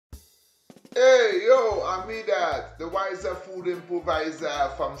Hey, yo, I'm me that, the wiser food improviser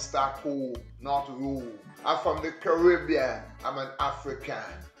from Stockholm, not Rome. I'm from the Caribbean. I'm an African.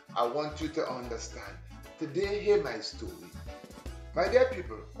 I want you to understand. Today, hear my story. My dear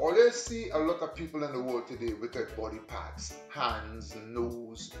people, always see a lot of people in the world today with their body parts, hands,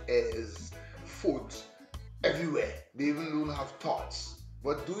 nose, ears, foot, everywhere. They even don't have thoughts.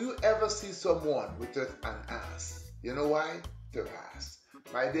 But do you ever see someone with just an ass? You know why? The ass.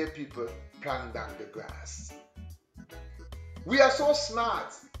 My dear people, plant down the grass. We are so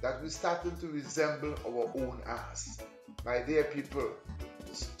smart that we're starting to resemble our own ass. My dear people,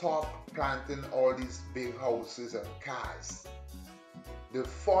 stop planting all these big houses and cars. The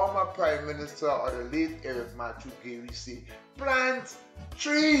former Prime Minister or the late Eric Matthew Gary say, plant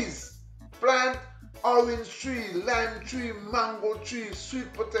trees, plant orange tree, lime tree, mango tree,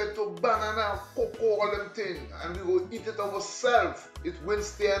 sweet potato, banana, cocoa, all them things, and we will eat it ourselves. It will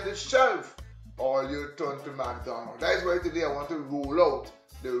stay on the shelf. Or you turn to McDonald's. That is why today I want to roll out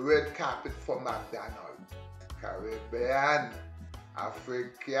the red carpet for McDonald's. Caribbean,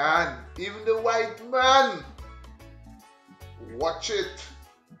 African, even the white man. Watch it.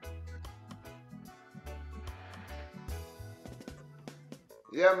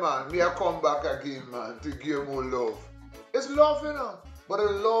 Yeah, man, me I come back again, man, to give more love. It's love, but the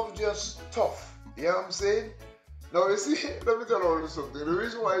love just tough. You know what I'm saying? Now, you see, let me tell you something. The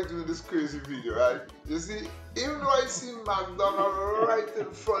reason why I'm doing this crazy video, right? You see, even though I see McDonald's right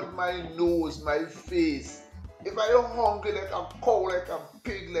in front of my nose, my face, if I am hungry like a cow, like a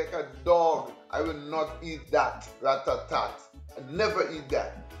pig, like a dog, I will not eat that, rat-a-tat. I never eat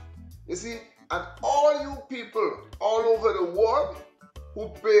that. You see, and all you people all over the world who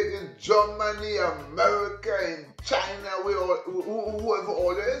pay in Germany, America, in China, whoever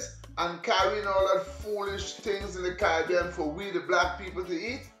all is, and carrying all that foolish things in the Caribbean for we the black people to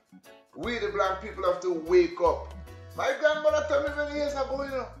eat, we the black people have to wake up. My grandmother told me many years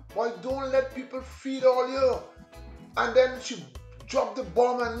ago, boy, don't let people feed all you. And then she dropped the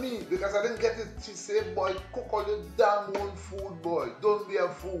bomb on me because I didn't get it. She said, boy, cook all your damn own food, boy. Don't be a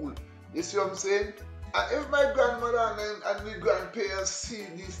fool. You see what I'm saying? And if my grandmother and my grandparents see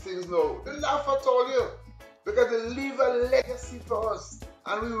these things now, they laugh at all you because they leave a legacy for us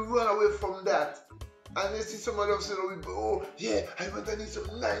and we run away from that. And you see somebody else say, oh yeah, I want to eat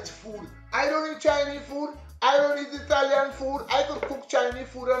some nice food. I don't eat Chinese food. I don't eat Italian food. I could cook Chinese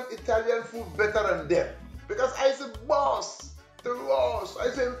food and Italian food better than them because I the boss, the boss.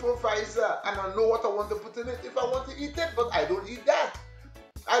 I the improviser and I know what I want to put in it if I want to eat it, but I don't eat that.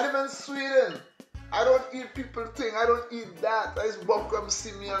 I live in Sweden. I don't eat people thing. I don't eat that. I just welcome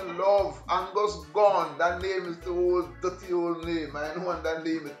Simeon Love. Angus gone. That name is the old dirty old name. I know that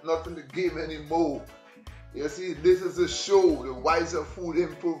name is not in the game anymore. You see, this is a show, the Wiser Food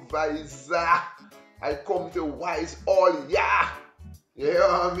Improviser. I come to wise all, yeah. You know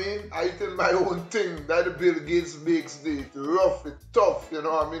what I mean? I eating my own thing that the Bill Gates makes it rough, it's tough, you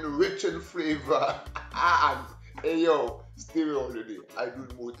know what I mean? Rich in flavor. And hey yo, stay all the day. I do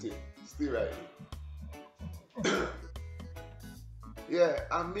more thing. Stay right here. Yeah,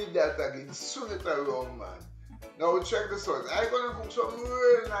 I mean that again. Swing it around, man. Now check this out. I'm gonna cook some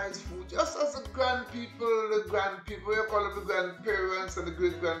real nice food, just as the grandpeople, you call them the grandparents and the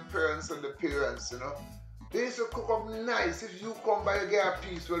great grandparents and the parents, They used to cook up nice. If you come by, you get a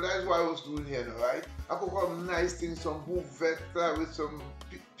piece. Well, that's what I was doing here, right? I cook up nice things, some bouvette with some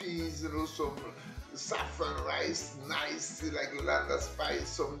peas, some saffron rice, nice, like lavender spice,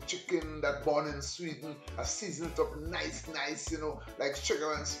 some chicken that born in Sweden, I season it up nice, like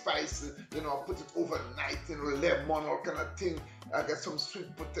sugar and spice, put it overnight, lemon, all kind of thing. I get some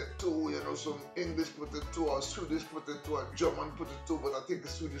sweet potato, some English potato or Swedish potato or German potato, but I think the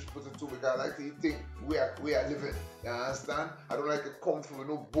Swedish potato because I like to eat things where I live in. You understand? I don't like it come from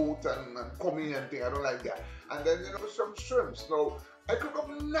boat and coming and thing. I don't like that. And then some shrimps. Now I cook up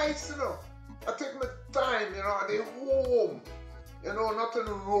nice, I take my time, I stay home, not in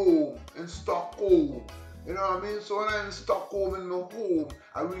Rome, in Stockholm, you know what I mean? So when I'm in Stockholm in my home,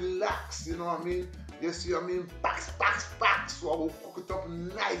 I relax, you know what I mean? You see what I mean? Packs, so I will cook it up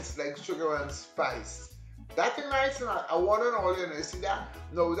nice, like sugar and spice. That is nice, I want it all, you see that?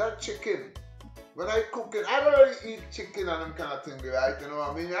 Now that chicken, when I cook it, I don't really eat chicken and them kind of thing, right? You know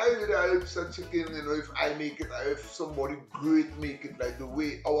what I mean? I really eat some chicken, if I make it, or if somebody great make it, like the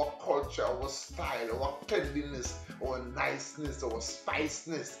way our culture, our style, our cleanliness, our niceness, our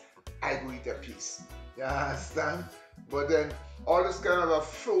spiciness, I go eat a piece. You understand? But then, all this kind of a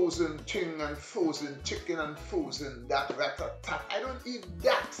frozen thing and frozen chicken and frozen that, I don't eat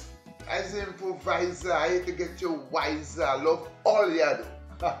that. As an improviser, I hate to get you wiser. I love all you do.